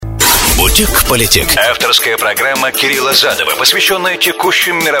Politic. Авторская программа Кирилла Задова, посвященная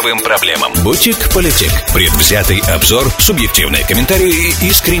текущим мировым проблемам. Politic. Предвзятый обзор, субъективные комментарии и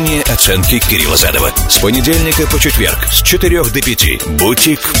искренние оценки Кирилла Задова. С понедельника по четверг с 4 до 5.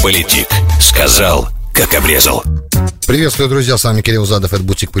 Politic. Сказал, как обрезал. Приветствую, друзья, с вами Кирилл Задов, это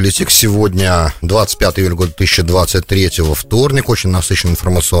Politic. Сегодня 25 июля года 2023, вторник, очень насыщенный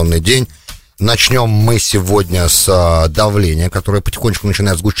информационный день. Начнем мы сегодня с давления, которое потихонечку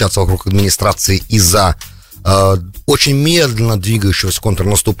начинает сгущаться вокруг администрации из-за очень медленно двигающегося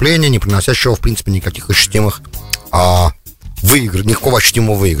контрнаступления, не приносящего, в принципе, никаких ощутимых никакого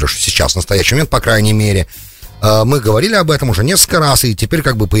ощутимого выигрыша сейчас, в настоящий момент, по крайней мере. Мы говорили об этом уже несколько раз, и теперь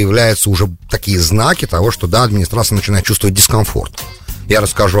как бы появляются уже такие знаки того, что, да, администрация начинает чувствовать дискомфорт. Я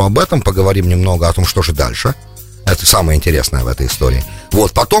расскажу об этом, поговорим немного о том, что же дальше. Это самое интересное в этой истории.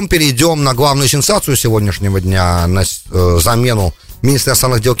 Вот, потом перейдем на главную сенсацию сегодняшнего дня, на замену министра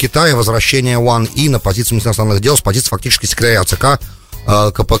иностранных дел Китая, возвращение Ван И на позицию министра иностранных дел с позиции фактически секретаря ЦК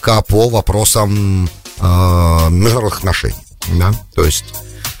КПК по вопросам международных отношений. Да? То есть,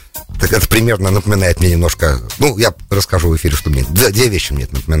 так это примерно напоминает мне немножко, я расскажу в эфире, что мне, две вещи мне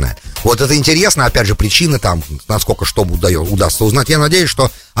это напоминает. Вот это интересно, опять же, причины там, насколько что удастся узнать. Я надеюсь, что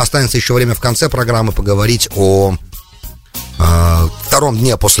останется еще время в конце программы поговорить о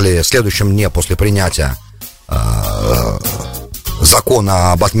следующем дне после принятия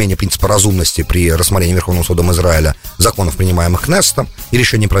закона об отмене принципа разумности при рассмотрении Верховным судом Израиля законов, принимаемых Кнессетом, и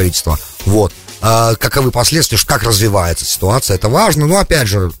решений правительства. Вот. Каковы последствия, как развивается ситуация, это важно, но опять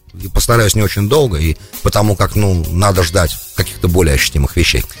же, постараюсь не очень долго, и потому как, надо ждать каких-то более ощутимых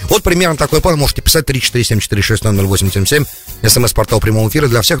вещей. Вот примерно такой план, можете писать 347-460-0877, смс-портал прямого эфира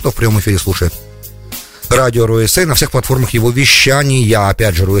для всех, кто в прямом эфире слушает радио РУСА на всех платформах его вещания,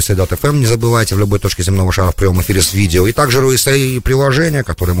 опять же, rusa.fm, не забывайте, в любой точке земного шара в прямом эфире с видео, и также РУСА и приложение,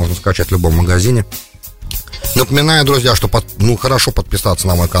 которое можно скачать в любом магазине. Напоминаю, друзья, что хорошо подписаться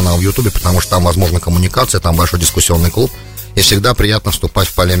на мой канал в Ютубе, потому что там возможна коммуникация, там большой дискуссионный клуб, и всегда приятно вступать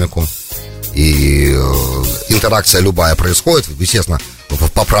в полемику, и интеракция любая происходит, естественно,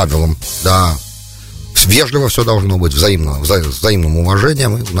 по правилам, да, вежливо все должно быть, взаимным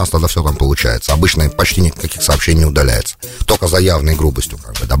уважением, и у нас тогда все там получается. Обычно почти никаких сообщений не удаляется, только за явной грубостью,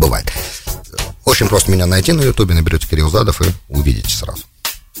 да, бывает. Очень просто меня найти на Ютубе, наберете Кирилл Задов и увидите сразу.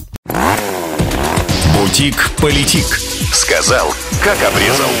 Politic. Сказал, как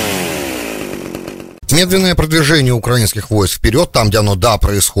обрезал. Медленное продвижение украинских войск вперед, там, где оно, да,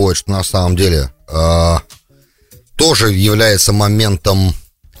 происходит, что на самом деле тоже является моментом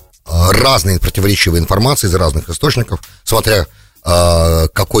разной противоречивой информации из разных источников, смотря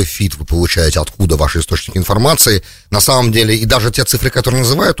какой фид вы получаете, откуда ваши источники информации. На самом деле, и даже те цифры, которые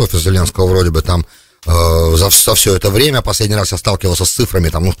называет офис Зеленского, вроде бы там за все это время, последний раз я сталкивался с цифрами,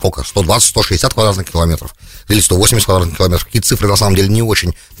 там, сколько, 120-160 квадратных километров или 180 квадратных километров, какие цифры, на самом деле, не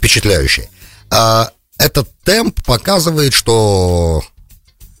очень впечатляющие. Этот темп показывает, что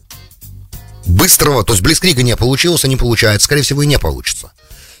быстрого, то есть блицкрига не получилось, не получается, скорее всего, и не получится.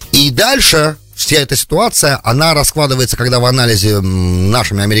 И дальше вся эта ситуация, она раскладывается, когда в анализе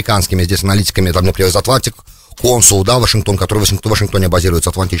нашими американскими здесь аналитиками, там, например, из Атлантик консул, да, Вашингтон, который в Вашингтоне базируется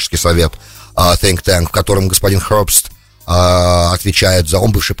Атлантический совет, think tank, в котором господин Хербст отвечает за,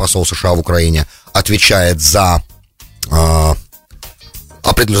 он бывший посол США в Украине, отвечает за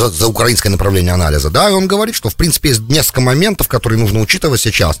украинское направление анализа, да, и он говорит, что, в принципе, есть несколько моментов, которые нужно учитывать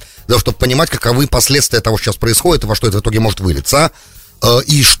сейчас, для того, чтобы понимать, каковы последствия того, что сейчас происходит, и во что это в итоге может вылиться,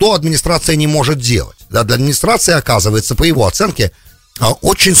 и что администрация не может делать. Да, для администрации, оказывается, по его оценке,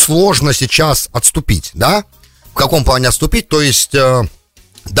 очень сложно сейчас отступить, да, в каком плане отступить, то есть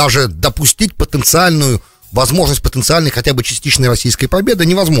даже допустить возможность потенциальной хотя бы частичной российской победы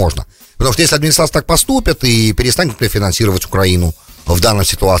невозможно. Потому что если администрация так поступит и перестанет финансировать Украину в данной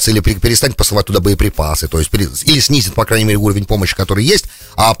ситуации, или перестанет посылать туда боеприпасы, то есть или снизит, по крайней мере, уровень помощи, который есть,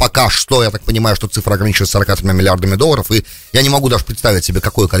 а пока что, я так понимаю, что цифра ограничивается 43 миллиардами долларов, и я не могу даже представить себе,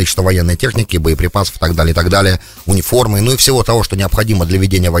 какое количество военной техники, боеприпасов и так далее, униформы, и всего того, что необходимо для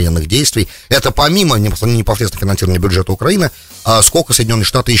ведения военных действий. Это помимо непосредственно финансирования бюджета Украины, сколько Соединенные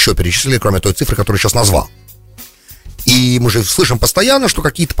Штаты еще перечислили, кроме той цифры, которую я сейчас назвал. И мы же слышим постоянно, что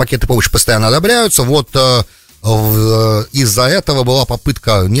какие-то пакеты помощи постоянно одобряются, из-за этого была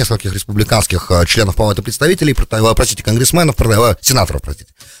попытка нескольких республиканских членов Палаты представителей, сенаторов,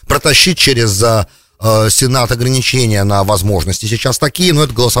 протащить через Сенат ограничения на возможности сейчас такие, но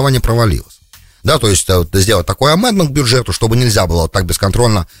это голосование провалилось. Да, то есть сделать такой амендмент к бюджету, чтобы нельзя было так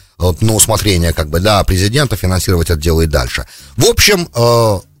бесконтрольно на усмотрение президента финансировать это дело и дальше. В общем,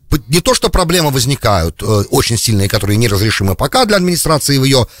 не то, что проблемы возникают очень сильные, которые неразрешимы пока для администрации в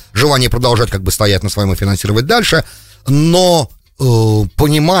ее желании продолжать как бы стоять на своем и финансировать дальше, но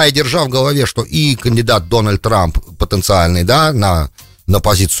понимая, держа в голове, что и кандидат Дональд Трамп потенциальный, да, на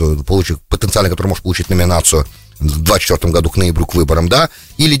позицию, потенциально, который может получить номинацию в 2024 году к ноябрю, к выборам, да,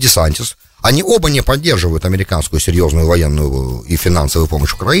 или Десантис, они оба не поддерживают американскую серьезную военную и финансовую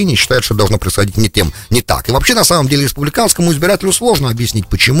помощь Украине, считают, что должно происходить не так. И вообще, на самом деле, республиканскому избирателю сложно объяснить,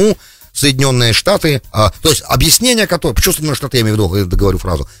 почему Соединенные Штаты, то есть объяснение, которое, почему Соединенные Штаты, я имею в виду, я договорю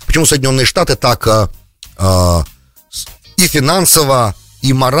фразу, почему Соединенные Штаты так и финансово,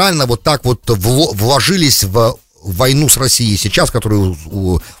 и морально вот так вот вложились в войну с Россией сейчас, которая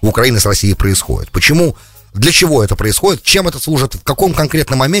у Украины с Россией происходит. Почему? Для чего это происходит, чем это служит, в каком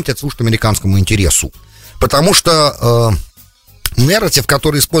конкретном моменте это служит американскому интересу. Потому что нарратив,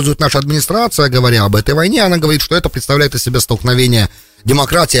 который использует наша администрация, говоря об этой войне, она говорит, что это представляет из себя столкновение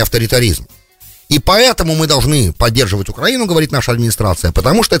демократии и авторитаризма. И поэтому мы должны поддерживать Украину, говорит наша администрация,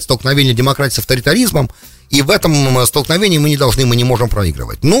 потому что это столкновение демократии с авторитаризмом, и в этом столкновении мы не можем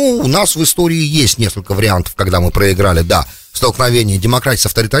проигрывать. Ну, у нас в истории есть несколько вариантов, когда мы проиграли, да, столкновение демократии с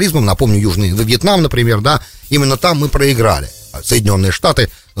авторитаризмом, напомню, Южный Вьетнам, например, да, именно там мы проиграли. Соединенные Штаты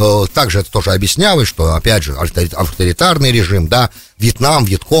также это тоже объяснялось, что, опять же, авторитарный режим, да, Вьетнам,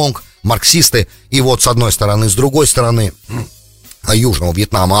 Вьетконг, марксисты, и вот с одной стороны, с другой стороны, Южного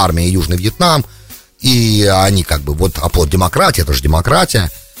Вьетнама армия и Южный Вьетнам, и они как бы, вот оплот демократии, это же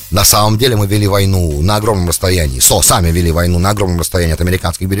демократия. На самом деле мы вели войну на огромном расстоянии, сами вели войну на огромном расстоянии от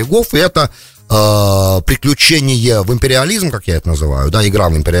американских берегов, и это приключение в империализм, как я это называю, да, игра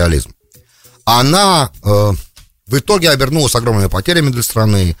в империализм, она в итоге обернулась огромными потерями для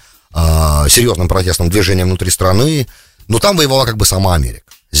страны, серьезным протестным движением внутри страны, но там воевала как бы сама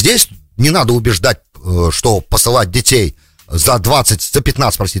Америка. Здесь не надо убеждать, что посылать детей за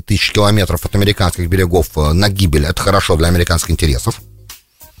 15 тысяч километров от американских берегов на гибель, это хорошо для американских интересов.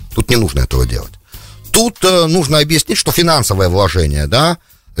 Тут не нужно этого делать. Тут нужно объяснить, что финансовое вложение, да,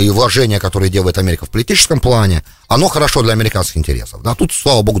 и вложение, которое делает Америка в политическом плане, оно хорошо для американских интересов. Да, тут,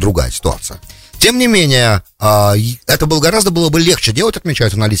 слава богу, другая ситуация. Тем не менее, это гораздо было бы легче делать,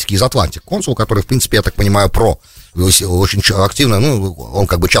 отмечают аналитики из Атлантик. Консул, который, в принципе, я так понимаю, очень активно, ну, он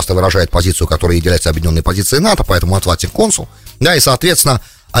как бы часто выражает позицию, которая является объединенной позицией НАТО, поэтому Атлантик консул, да, и, соответственно,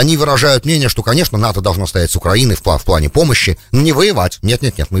 они выражают мнение, что, конечно, НАТО должно стоять с Украиной в плане помощи, но не воевать. Нет,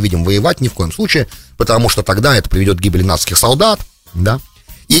 мы видим воевать ни в коем случае, потому что тогда это приведет к гибели натовских солдат, да.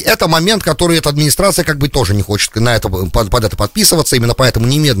 И это момент, который эта администрация как бы тоже не хочет под это подписываться, именно поэтому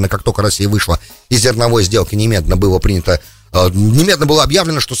немедленно, как только Россия вышла из зерновой сделки, немедленно было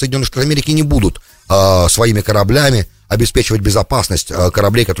объявлено, что Соединенные Штаты Америки не будут своими кораблями обеспечивать безопасность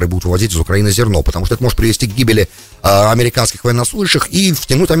кораблей, которые будут вывозить из Украины зерно, потому что это может привести к гибели американских военнослужащих и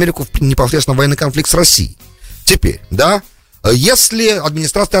втянуть Америку в непосредственно военный конфликт с Россией. Теперь, да, если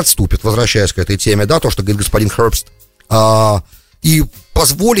администрация отступит, возвращаясь к этой теме, да, то, что говорит господин Хербст, и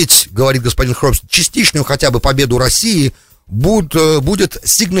позволить, говорит господин Хербст, частичную хотя бы победу России будет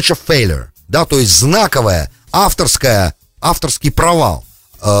signature failure, да, то есть авторский провал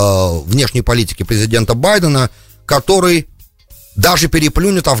внешней политики президента Байдена, который даже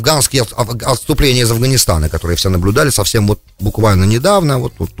переплюнет афганские отступления из Афганистана, которые все наблюдали совсем вот буквально недавно,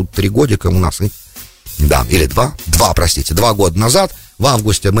 вот тут 3 годика у нас, или 2 года назад, в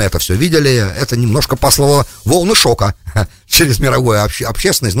августе мы это все видели, это немножко послало волны шока через мировую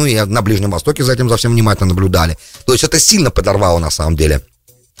общественность, ну и на Ближнем Востоке за этим совсем внимательно наблюдали. То есть это сильно подорвало на самом деле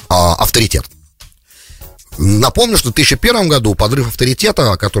авторитет. Напомню, что в 2001 году подрыв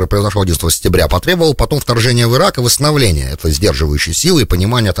авторитета, который произошел 11 сентября, потребовал потом вторжения в Ирак и восстановления этой сдерживающей силы и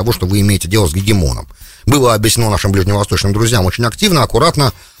понимания того, что вы имеете дело с гегемоном. Было объяснено нашим ближневосточным друзьям очень активно,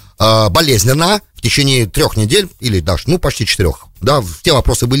 аккуратно, болезненно, в течение 3 недель, или даже, почти 4, да, те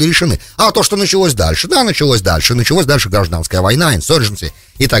вопросы были решены. А то, что началось дальше, началась дальше гражданская война, insurgency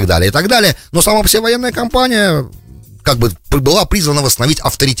и так далее, но сама по себе военная кампания как бы была призвана восстановить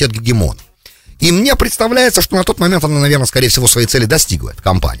авторитет гегемона. И мне представляется, что на тот момент она, наверное, скорее всего, своей цели достигла, эта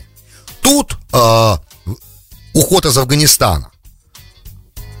кампания. Тут уход из Афганистана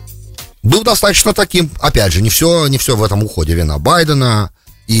был достаточно таким, опять же, не все в этом уходе вина Байдена,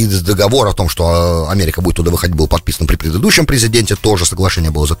 и договор о том, что Америка будет туда выходить, был подписан при предыдущем президенте, тоже соглашение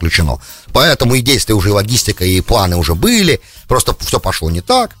было заключено. Поэтому и действия уже, и логистика, и планы уже были, просто все пошло не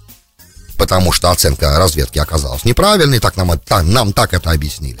так, потому что оценка разведки оказалась неправильной, нам так это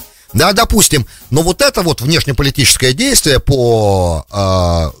объяснили. Да, допустим, но вот это вот внешнеполитическое действие по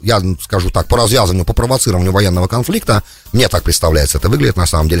развязыванию, по провоцированию военного конфликта, мне так представляется, это выглядит на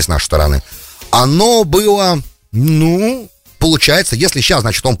самом деле с нашей стороны, оно было, получается, если сейчас,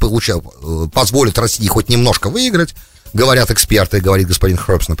 значит, он позволит России хоть немножко выиграть, говорят эксперты, говорит господин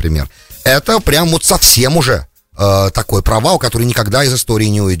Хробс, например, это прям вот совсем уже такой провал, который никогда из истории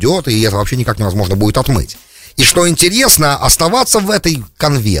не уйдет, и это вообще никак невозможно будет отмыть. И что интересно, оставаться в этой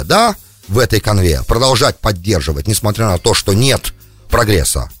канве, да, продолжать поддерживать, несмотря на то, что нет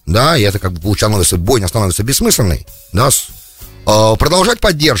прогресса, да, и это как бы бойня становится бессмысленной, да, продолжать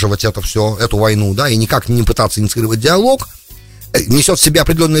поддерживать это все, эту войну, да, и никак не пытаться инициировать диалог, несет в себе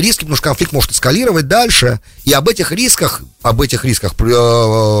определенные риски, потому что конфликт может эскалировать дальше, и об этих рисках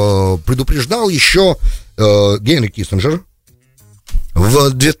предупреждал еще Генри Киссинджер в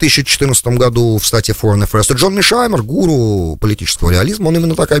 2014 году в статье Foreign Affairs. И Джон Мишаймер, гуру политического реализма, он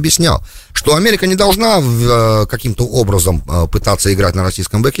именно так и объяснял, что Америка не должна каким-то образом пытаться играть на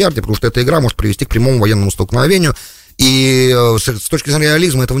российском бэкьярде, потому что эта игра может привести к прямому военному столкновению, и с точки зрения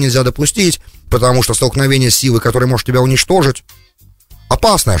реализма этого нельзя допустить, потому что столкновение с силой, которая может тебя уничтожить,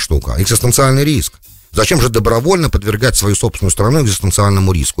 опасная штука, экзистенциальный риск. Зачем же добровольно подвергать свою собственную страну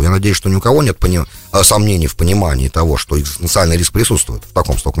экзистенциальному риску? Я надеюсь, что ни у кого нет сомнений в понимании того, что экзистенциальный риск присутствует в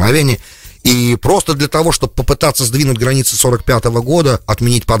таком столкновении. И просто для того, чтобы попытаться сдвинуть границы 1945 года,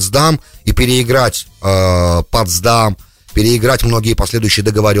 отменить Потсдам и переиграть переиграть многие последующие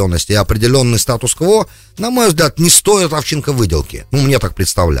договоренности и определенный статус-кво, на мой взгляд, не стоит овчинка выделки. Ну, мне так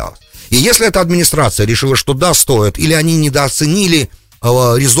представлялось. И если эта администрация решила, что да, стоит, или они недооценили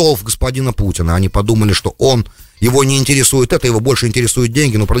резолв господина Путина, они подумали, что его не интересует это, его больше интересуют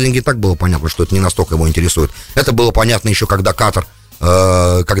деньги, но про деньги и так было понятно, что это не настолько его интересует. Это было понятно еще, когда Катар,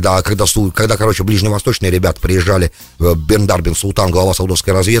 короче, ближневосточные ребята приезжали, Бендар бен Султан, глава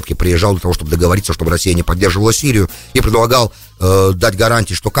саудовской разведки, приезжал для того, чтобы договориться, чтобы Россия не поддерживала Сирию, и предлагал дать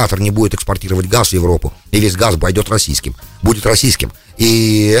гарантии, что Катар не будет экспортировать газ в Европу, и весь газ будет российским.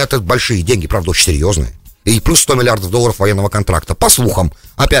 И это большие деньги, правда, очень серьезные. И плюс $100 миллиардов военного контракта. По слухам,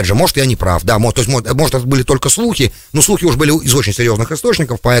 опять же, может, я не прав, да, может, это были только слухи, но слухи уже были из очень серьезных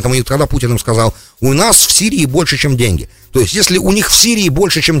источников, поэтому и когда Путин им сказал, у нас в Сирии больше, чем деньги. То есть, если у них в Сирии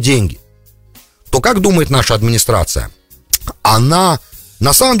больше, чем деньги, то как думает наша администрация? Она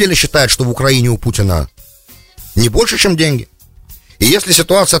на самом деле считает, что в Украине у Путина не больше, чем деньги. И если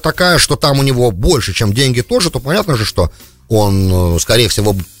ситуация такая, что там у него больше, чем деньги тоже, то понятно же, что он, скорее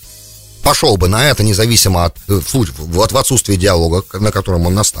всего, пошел бы на это, независимо в отсутствии диалога, на котором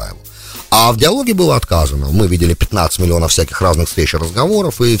он настаивал. А в диалоге было отказано. Мы видели 15 миллионов всяких разных встреч и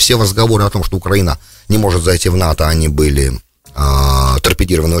разговоров, и все разговоры о том, что Украина не может зайти в НАТО, они были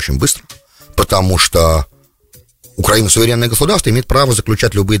торпедированы очень быстро, потому что Украина суверенное государство, имеет право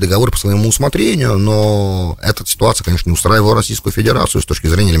заключать любые договоры по своему усмотрению, но эта ситуация, конечно, не устраивала Российскую Федерацию с точки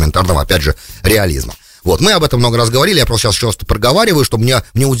зрения элементарного, опять же, реализма. Вот, мы об этом много раз говорили, я просто сейчас проговариваю, что мне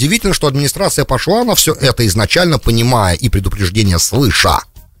удивительно, что администрация пошла на все это изначально, понимая и предупреждение слыша.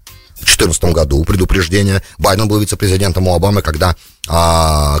 В 2014 году предупреждение. Байден был вице-президентом у Обамы, когда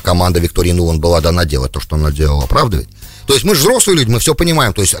команда Виктории Нуланд была дана делать то, что она делала, правда ведь? То есть мы же взрослые люди, мы все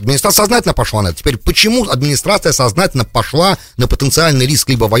понимаем. То есть администрация сознательно пошла на это. Теперь почему администрация сознательно пошла на потенциальный риск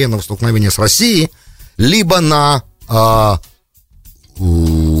либо военного столкновения с Россией, либо на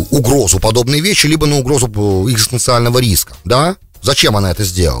угрозу подобной вещи, либо на угрозу экзистенциального риска, да? Зачем она это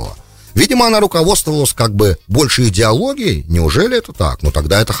сделала? Видимо, она руководствовалась как бы больше идеологией. Неужели это так? Ну,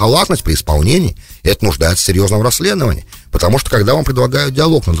 тогда это халатность при исполнении, и это нуждается в серьезном расследовании. Потому что, когда вам предлагают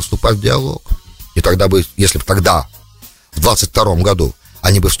диалог, надо вступать в диалог. И тогда бы, если бы тогда, в 22 году,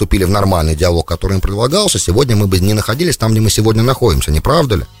 они бы вступили в нормальный диалог, который им предлагался, сегодня мы бы не находились там, где мы сегодня находимся, не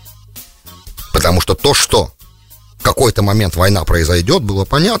правда ли? Потому что то, что в какой-то момент война произойдет, было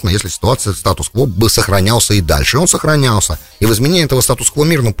понятно, если ситуация, статус-кво бы сохранялся и дальше. Он сохранялся. И в изменении этого статус-кво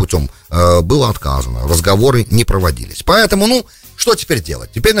мирным путем было отказано. Разговоры не проводились. Поэтому, что теперь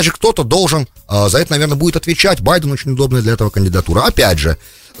делать? Теперь, значит, кто-то должен за это, наверное, будет отвечать. Байден очень удобная для этого кандидатура. Опять же,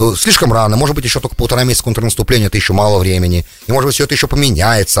 слишком рано, может быть, еще только 1,5 месяца контрнаступления, это еще мало времени, и, может быть, все это еще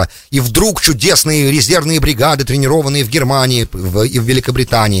поменяется, и вдруг чудесные резервные бригады, тренированные в Германии и в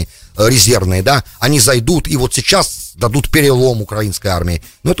Великобритании, резервные, да, они зайдут и вот сейчас дадут перелом украинской армии.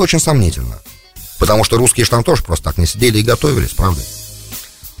 Но это очень сомнительно, потому что русские же там тоже просто так не сидели и готовились, правда?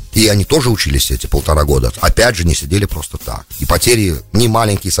 И они тоже учились эти 1,5 года, опять же, не сидели просто так. И потери не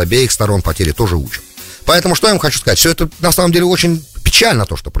маленькие с обеих сторон, потери тоже учат. Поэтому что я вам хочу сказать, все это на самом деле очень печально,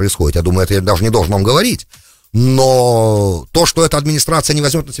 то, что происходит. Я думаю, это я даже не должен вам говорить. Но то, что эта администрация не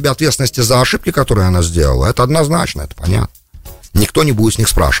возьмет на себя ответственности за ошибки, которые она сделала, это однозначно, это понятно. Никто не будет с них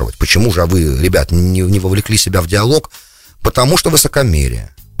спрашивать, почему же вы, ребят, не вовлекли себя в диалог. Потому что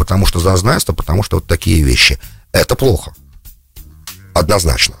высокомерие, потому что зазнайство, потому что вот такие вещи. Это плохо.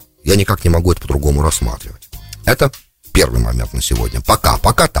 Однозначно. Я никак не могу это по-другому рассматривать. Это Первый момент на сегодня. Пока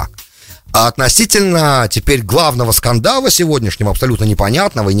так. А относительно теперь главного скандала сегодняшнего, абсолютно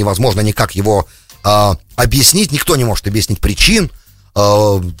непонятного, и невозможно никак его объяснить, никто не может объяснить причин.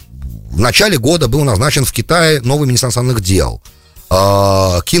 В начале года был назначен в Китае новый министр иностранных дел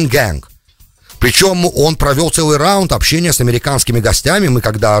Кин Гэнг. Причем он провел целый раунд общения с американскими гостями. Мы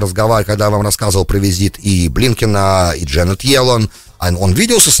когда я вам рассказывал про визит и Блинкена, и Дженет Йеллен, он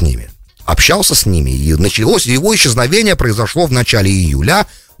виделся с ними, общался с ними. И началось его исчезновение, произошло в начале июля.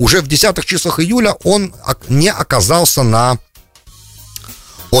 Уже в 10-х числах июля он не оказался на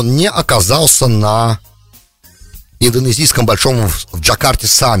индонезийском большом в Джакарте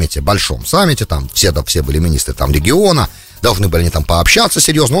саммите, большом саммите, там все были министры там региона, должны были они там пообщаться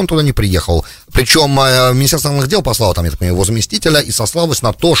серьезно, он туда не приехал. Причем Министерство иностранных дел послало там, я так понимаю, его заместителя и сослалось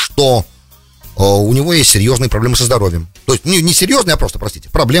на то, что у него есть серьезные проблемы со здоровьем. То есть не серьезные, а просто, простите,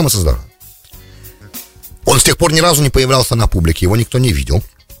 проблемы со здоровьем. Он с тех пор ни разу не появлялся на публике, его никто не видел.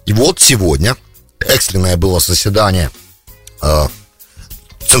 И вот сегодня экстренное было заседание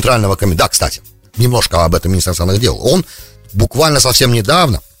Центрального комитета. Да, кстати, немножко об этом Министерство иностранных дел. Он буквально совсем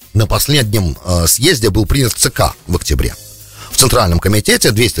недавно на последнем съезде был принят в ЦК в октябре. В Центральном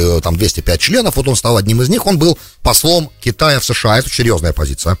комитете 205 членов, вот он стал одним из них, он был послом Китая в США, это серьезная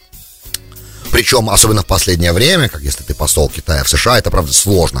позиция. Причем, особенно в последнее время, как если ты посол Китая в США, это, правда,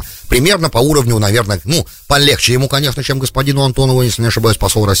 сложно. Примерно по уровню, наверное, полегче ему, конечно, чем господину Антонову, если не ошибаюсь,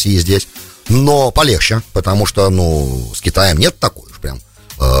 посол России здесь. Но полегче, потому что, с Китаем нет такой уж прям,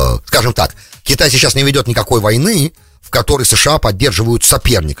 скажем так, Китай сейчас не ведет никакой войны, в которой США поддерживают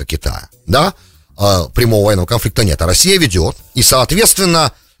соперника Китая, да? Прямого военного конфликта нет, а Россия ведет, и,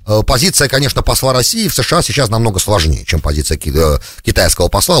 соответственно, позиция, конечно, посла России в США сейчас намного сложнее, чем позиция китайского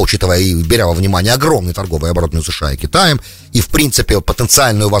посла, учитывая и беря во внимание огромный торговый оборот между США и Китаем, и, в принципе,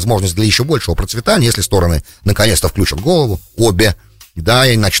 потенциальную возможность для еще большего процветания, если стороны наконец-то включат голову, обе, да,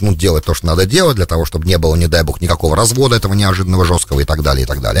 и начнут делать то, что надо делать, для того, чтобы не было, не дай бог, никакого развода этого неожиданного, жесткого и так далее, и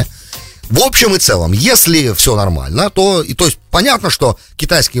так далее. В общем и целом, если все нормально, то есть понятно, что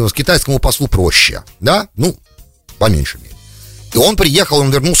китайскому послу проще, да, по меньшей мере. И он приехал,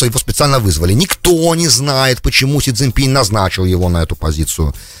 он вернулся, его специально вызвали. Никто не знает, почему Си Цзиньпинь назначил его на эту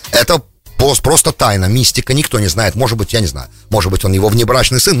позицию. Это просто тайна, мистика, никто не знает. Может быть, я не знаю, может быть, он его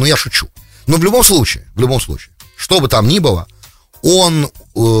внебрачный сын, но я шучу. Но в любом случае, что бы там ни было, он,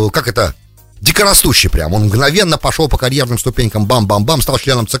 дикорастущий прям, он мгновенно пошел по карьерным ступенькам, бам-бам-бам, стал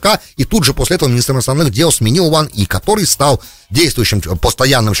членом ЦК, и тут же после этого министр иностранных дел сменил Ван И, который стал действующим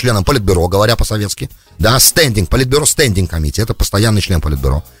постоянным членом Политбюро, говоря по-советски, да, Политбюро стендинг комитет, это постоянный член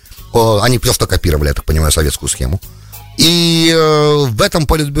Политбюро. Они просто копировали, я так понимаю, советскую схему. И в этом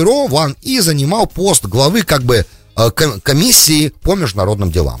Политбюро Ван И занимал пост главы комиссии по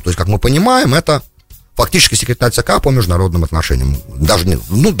международным делам. То есть, как мы понимаем, это фактически секретарь ЦК по международным отношениям. Даже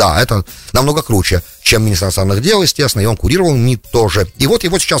это намного круче, чем министр иностранных дел, естественно, и он курировал МИД тоже. И вот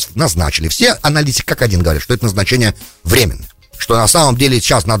его сейчас назначили. Все аналитики как один говорят, что это назначение временное, что на самом деле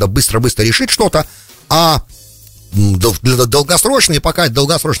сейчас надо быстро-быстро решить что-то, а для долгосрочной, пока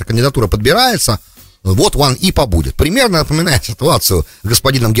долгосрочная кандидатура подбирается, вот Ван И побудет. Примерно напоминает ситуацию с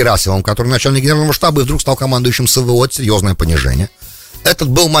господином Герасимовым, который начальник генерального штаба и вдруг стал командующим СВО. Это серьезное понижение. Этот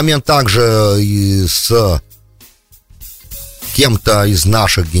был момент также и с кем-то из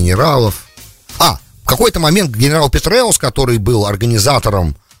наших генералов. В какой-то момент генерал Петреус, который был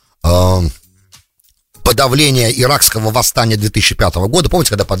организатором подавления иракского восстания 2005 года, помните,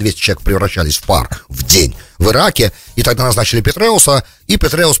 когда по 200 человек превращались в пар в день в Ираке, и тогда назначили Петреуса, и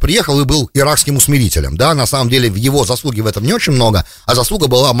Петреус приехал и был иракским усмирителем, да, на самом деле его заслуги в этом не очень много, а заслуга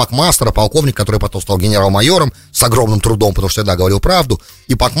была Макмастера, полковник, который потом стал генерал-майором с огромным трудом, потому что всегда говорил правду,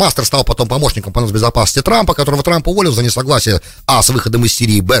 и Макмастер стал потом помощником по безопасности Трампа, которого Трамп уволил за несогласие, с выходом из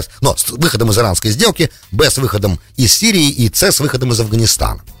Сирии, с выходом из иранской сделки, с выходом из Сирии и с выходом из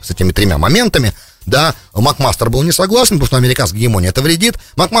Афганистана, с этими тремя моментами. Да, Макмастер был не согласен, потому что американская гегемония это вредит.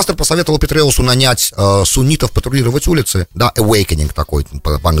 Макмастер посоветовал Петреусу нанять суннитов патрулировать улицы, да, awakening такой,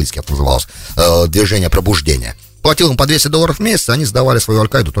 по-английски это называлось, движение пробуждения. Платил им по $200 в месяц, они сдавали свою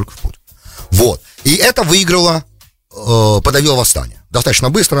Аль-Каиду только в путь. Вот, и это выиграло, подавило восстание.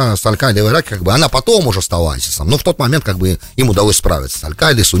 Достаточно быстро с Аль-Каидой в Ираке, она потом уже стала ISIS, но в тот момент им удалось справиться с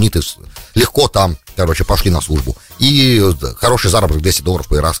Аль-Каидой, сунниты легко там, пошли на службу. И хороший заработок $200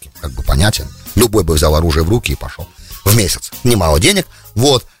 по-иракски, понятен. Любой бы взял оружие в руки и пошел в месяц. Немало денег,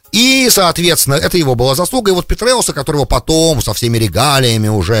 вот. И, соответственно, это его была заслуга. И вот Петреуса, которого потом со всеми регалиями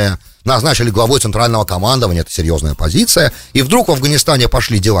уже назначили главой центрального командования, это серьезная позиция. И вдруг в Афганистане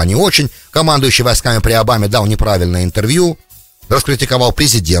пошли дела не очень. Командующий войсками при Обаме дал неправильное интервью. раскритиковал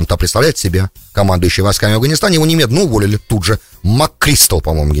президента, представляете себе, командующий войсками в Афганистане, его немедленно уволили тут же. МакКристал,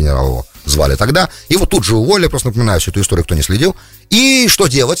 по-моему, генерал его звали тогда. Его тут же уволили, просто напоминаю всю эту историю, кто не следил. И что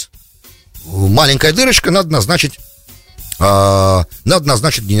делать? Маленькая дырочка, надо назначить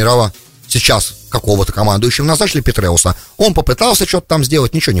генерала сейчас какого-то командующего, назначили Петреуса. Он попытался что-то там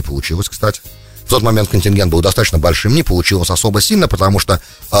сделать, ничего не получилось, кстати. В тот момент контингент был достаточно большим, не получилось особо сильно, потому что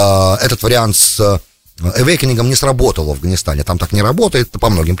этот вариант с эвейкенингом не сработал в Афганистане. Там так не работает по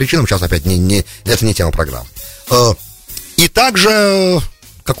многим причинам. Сейчас опять это не тема программы. И также,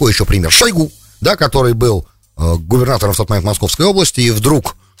 какой еще пример? Шойгу, да, который был губернатором в тот момент Московской области, и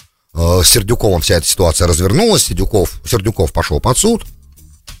вдруг с Сердюковым вся эта ситуация развернулась. Сердюков пошел под суд.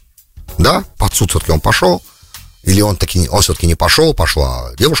 Да, под суд все-таки он пошел. Или он все-таки не пошел,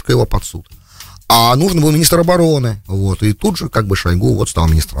 пошла девушка его под суд. А нужен был министр обороны. Вот, и тут же как бы Шойгу вот стал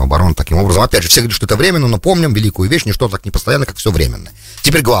министром обороны таким образом. Опять же, все говорят, что это временно, но помним великую вещь, ничто так не постоянно, как все временно.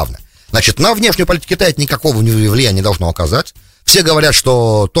 Теперь главное. Значит, на внешнюю политику Китая это никакого влияния не должно оказать. Все говорят,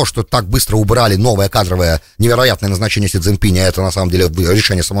 что то, что так быстро убрали новое кадровое невероятное назначение Си Цзиньпиня, это на самом деле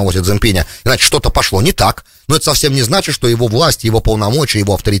решение самого Си Цзиньпиня, значит, что-то пошло не так. Но это совсем не значит, что его власть, его полномочия,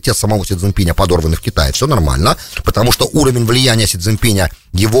 его авторитет самого Си Цзиньпиня подорваны в Китае. Все нормально, потому что уровень влияния Си Цзиньпиня,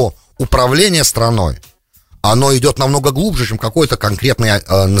 его управление страной, оно идет намного глубже, чем какое-то конкретное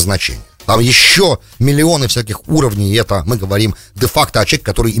назначение. Там еще миллионы всяких уровней, и это мы говорим де-факто о человеке,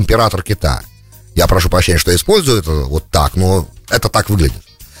 который император Китая. Я прошу прощения, что использую это вот так, но это так выглядит.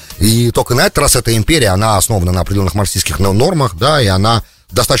 И только на этот раз эта империя, она основана на определенных марксистских нормах, да, и она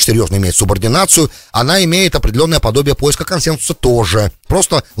достаточно серьезно имеет субординацию, она имеет определенное подобие поиска консенсуса тоже.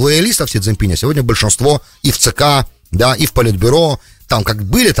 Просто лоялистов Си Цзиньпиня сегодня большинство и в ЦК, да, и в Политбюро. Там как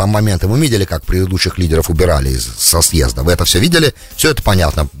были там моменты, мы видели, как предыдущих лидеров убирали со съезда. Вы это все видели, все это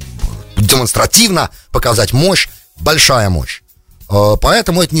понятно. Демонстративно показать мощь, большая мощь.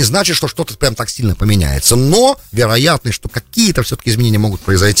 Поэтому это не значит, что что-то прям так сильно поменяется. Но вероятность, что какие-то все-таки изменения могут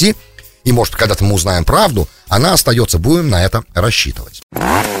произойти, и может когда-то мы узнаем правду, она остается, будем на это рассчитывать.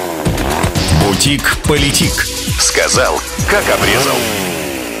 Бутик-политик. Сказал, как обрезал.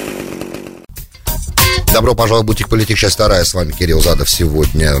 Добро пожаловать в Бутик-политик, часть 2. С вами Кирилл Задов.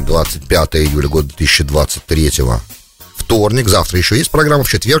 Сегодня 25 июля года 2023. Вторник, завтра еще есть программа, в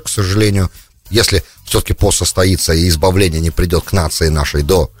четверг, к сожалению. Если все-таки пост состоится и избавление не придет к нации нашей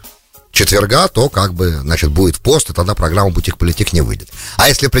до четверга, то как бы, значит, будет пост, и тогда программа «Бутик-политик» не выйдет. А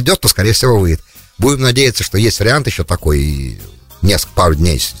если придет, то, скорее всего, выйдет. Будем надеяться, что есть вариант еще такой, и пару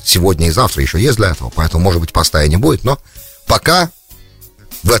дней, сегодня и завтра еще есть для этого, поэтому, может быть, поста и не будет, но пока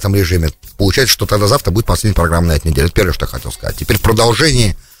в этом режиме получается, что тогда завтра будет последняя программа на этой неделе. Это первое, что я хотел сказать. Теперь в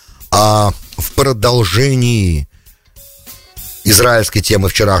продолжении израильской темы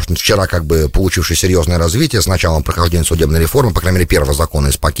вчера как бы получившей серьезное развитие с началом прохождения судебной реформы, по крайней мере, первого закона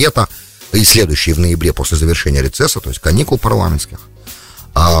из пакета, и следующий в ноябре после завершения рецесса, то есть каникул парламентских.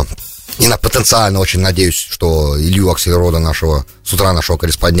 И потенциально очень надеюсь, что Илью Аксельрода, с утра нашего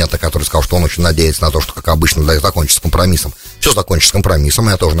корреспондента, который сказал, что он очень надеется на то, что, как обычно, закончится компромиссом. Все закончится компромиссом,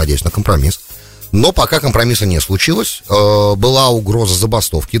 я тоже надеюсь на компромисс. Но пока компромисса не случилось, была угроза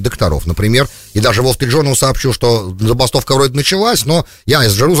забастовки докторов, например, и даже Wall Street Journal сообщил, что забастовка вроде началась, но я от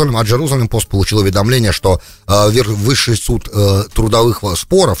Jerusalem Post получил уведомление, что высший суд трудовых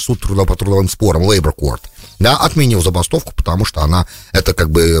споров, суд по трудовым спорам, Labor Court, да, отменил забастовку, потому что это как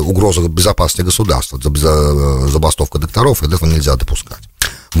бы угроза безопасности государства, забастовка докторов, и этого нельзя допускать.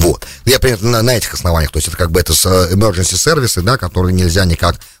 Вот. Я примерно на этих основаниях, то есть это как бы это emergency сервисы, да, которые нельзя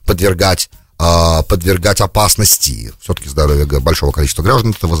никак подвергать опасности. Все-таки здоровье большого количества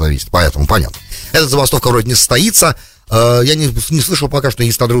граждан от этого зависит, поэтому понятно. Эта забастовка вроде не состоится. Я не слышал пока, что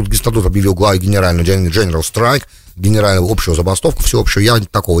Гестадут объявил генеральную General Strike, генеральную общую забастовку, всеобщую. Я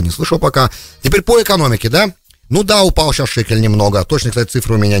такого не слышал пока. Теперь по экономике, да? Ну да, упал сейчас шекель немного. Точно, кстати,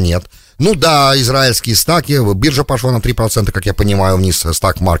 цифры у меня нет. Ну да, израильские стаки. Биржа пошла на 3%, как я понимаю, вниз.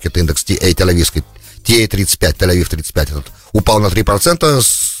 Стак-маркет индекс TA тель-авивский. TA-35, Тель-Авив 35, этот упал на 3%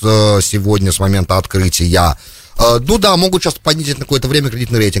 сегодня с момента открытия. Ну да, могут сейчас понизить на какое-то время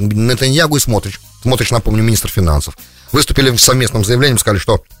кредитный рейтинг. Нетаньягу и Смотрич, напомню, министр финансов, выступили в совместном заявлении, сказали,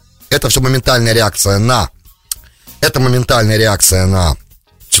 что это все моментальная реакция на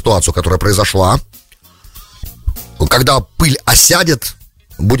ситуацию, которая произошла. Когда пыль осядет,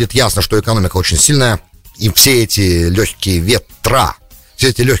 будет ясно, что экономика очень сильная, и все эти легкие ветра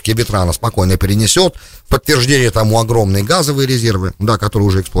она спокойно перенесет. В подтверждение тому огромные газовые резервы, да, которые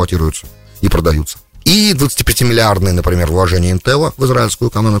уже эксплуатируются и продаются. И 25-миллиардные, например, вложения Intel в израильскую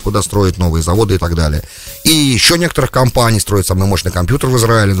экономику, куда строят новые заводы и так далее. И еще некоторых компаний строят самый мощный компьютер в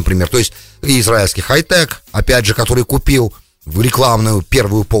Израиле, например. То есть и израильский хай-тек, опять же, который купил в рекламную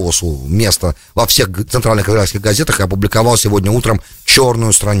первую полосу место во всех центральных израильских газетах и опубликовал сегодня утром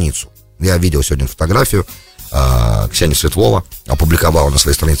черную страницу. Я видел сегодня фотографию, Ксения Светлова опубликовала на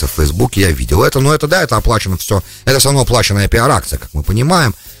своей странице в Фейсбуке, я видел это, но это, да, это оплачено все, это все равно оплаченная пиар-акция, как мы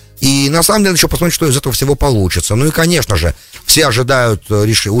понимаем, и на самом деле еще посмотреть, что из этого всего получится. Ну и, конечно же, все ожидают,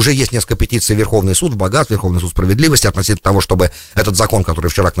 уже есть несколько петиций в Верховный суд, в богатстве, Верховный суд справедливости относительно того, чтобы этот закон,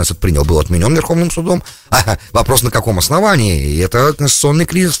 который вчера Кнессет принял, был отменен Верховным судом. Вопрос, на каком основании, и это конституционный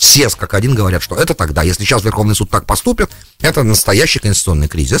кризис, все как один говорят, что это тогда, если сейчас Верховный суд так поступит, это настоящий конституционный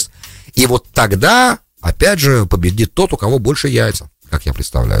кризис, и вот тогда, опять же, победит тот, у кого больше яйца, как я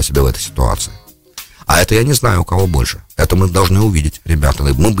представляю себе в этой ситуации. А это я не знаю, у кого больше. Это мы должны увидеть, ребята.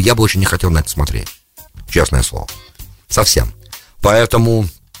 Я бы очень не хотел на это смотреть. Честное слово. Совсем. Поэтому...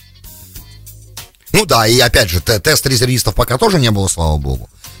 Ну да, и опять же, тест резервистов пока тоже не было, слава богу.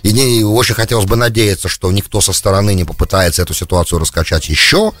 И очень хотелось бы надеяться, что никто со стороны не попытается эту ситуацию раскачать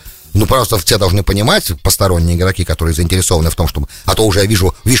еще. Ну, просто все должны понимать, посторонние игроки, которые заинтересованы в том, чтобы... А то уже я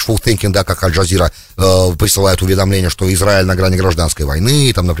вижу wishful thinking, да, как Аль-Джазира присылает уведомление, что Израиль на грани гражданской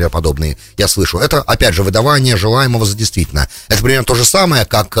войны, там, например, подобные. Я слышу. Это, опять же, выдавание желаемого за действительное. Это примерно то же самое,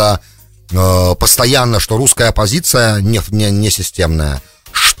 как постоянно, что русская оппозиция не системная,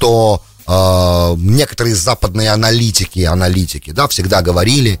 что некоторые западные аналитики, да, всегда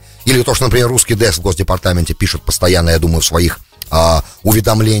говорили, или то, что, например, русский деск в Госдепартаменте пишет постоянно, я думаю, в своих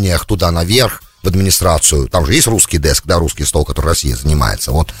уведомлениях туда наверх, в администрацию, там же есть русский деск, да, русский стол, который Россия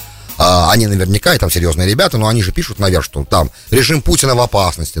занимается, вот, они наверняка, и там серьезные ребята, но они же пишут наверх, что там режим Путина в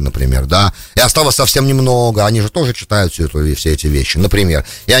опасности, например, да, и осталось совсем немного, они же тоже читают все эти вещи, например,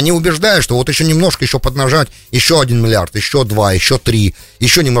 и они убеждают, что вот еще немножко, еще поднажать, еще 1 миллиард, еще 2, еще 3,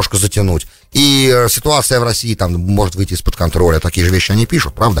 еще немножко затянуть, и ситуация в России там может выйти из-под контроля, такие же вещи они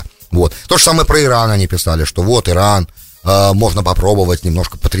пишут, правда, вот, то же самое про Иран они писали, что вот Иран, можно попробовать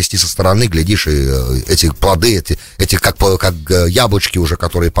немножко потрясти со стороны, глядишь, и эти плоды, эти как яблочки уже,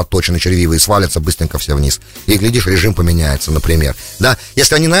 которые подточены, червивые, свалятся быстренько все вниз. И, глядишь, режим поменяется, например. Да,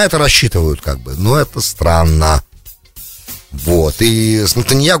 если они на это рассчитывают, как бы, ну, это странно. Вот, и с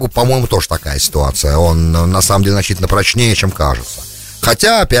Нетаньяху, по-моему, тоже такая ситуация. Он, на самом деле, значительно прочнее, чем кажется.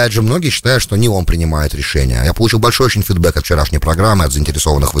 Хотя, опять же, многие считают, что не он принимает решения. Я получил большой очень фидбэк от вчерашней программы, от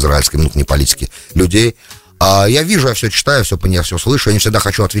заинтересованных в израильской внутренней политике людей. Я вижу, я все читаю, я все слышу, я не всегда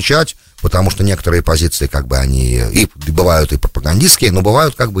хочу отвечать, потому что некоторые позиции, как бы, они и бывают и пропагандистские, но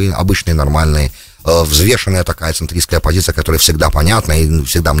бывают, как бы, обычные, нормальные, взвешенная такая центристская позиция, которая всегда понятна и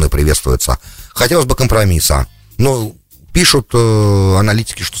всегда мной приветствуется. Хотелось бы компромисса. Но пишут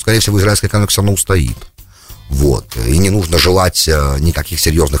аналитики, что, скорее всего, израильская экономика все равно устоит. Вот, и не нужно желать никаких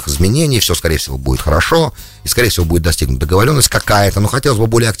серьезных изменений, все, скорее всего, будет хорошо, и, скорее всего, будет достигнута договоренность какая-то, но хотелось бы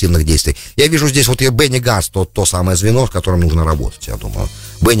более активных действий. Я вижу здесь вот и Бенни Ганс, то самое звено, с которым нужно работать, я думаю.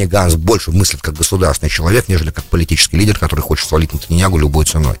 Бенни Ганс больше мыслит как государственный человек, нежели как политический лидер, который хочет свалить Нетаньяху любой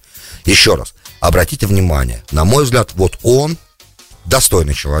ценой. Еще раз, обратите внимание, на мой взгляд, вот он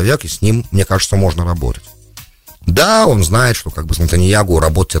достойный человек, и с ним, мне кажется, можно работать. Да, он знает, что, как бы, с Нетаньяху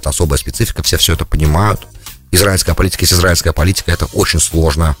работать — это особая специфика, все это понимают. Израильская политика есть израильская политика, это очень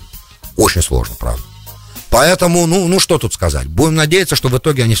сложно, правда. Поэтому, ну что тут сказать, будем надеяться, что в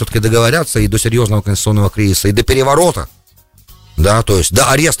итоге они все-таки договорятся и до серьезного конституционного кризиса, и до переворота, да, то есть до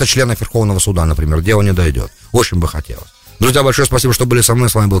ареста членов Верховного суда, например, дело не дойдет. Очень бы хотелось. Друзья, большое спасибо, что были со мной,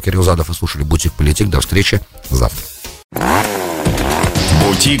 с вами был Кирилл Задов, и слушали Бутик Политик, до встречи завтра.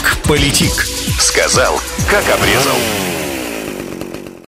 Бутик Политик. Сказал, как обрезал.